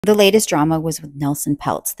The latest drama was with Nelson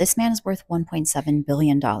Peltz. This man is worth $1.7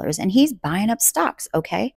 billion and he's buying up stocks,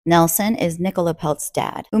 okay? Nelson is Nicola Peltz's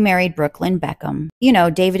dad, who married Brooklyn Beckham, you know,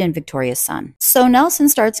 David and Victoria's son. So Nelson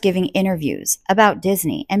starts giving interviews about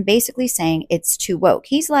Disney and basically saying it's too woke.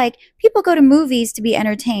 He's like, people go to movies to be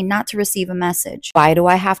entertained, not to receive a message. Why do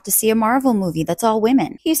I have to see a Marvel movie that's all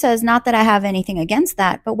women? He says, not that I have anything against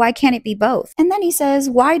that, but why can't it be both? And then he says,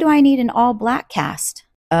 why do I need an all-black cast?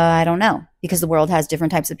 I don't know. Because the world has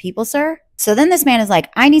different types of people, sir? So then this man is like,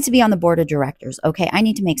 I need to be on the board of directors. Okay, I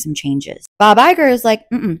need to make some changes. Bob Iger is like,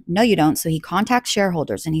 no, you don't. So he contacts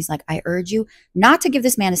shareholders and he's like, I urge you not to give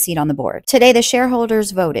this man a seat on the board. Today, the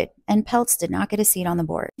shareholders voted and Peltz did not get a seat on the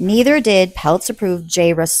board. Neither did Peltz approve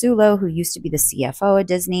Jay Rasulo, who used to be the CFO at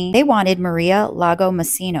Disney. They wanted Maria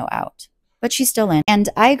Lago-Massino out, but she's still in. And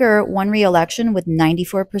Iger won re-election with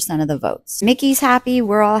 94% of the votes. Mickey's happy.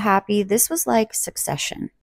 We're all happy. This was like Succession.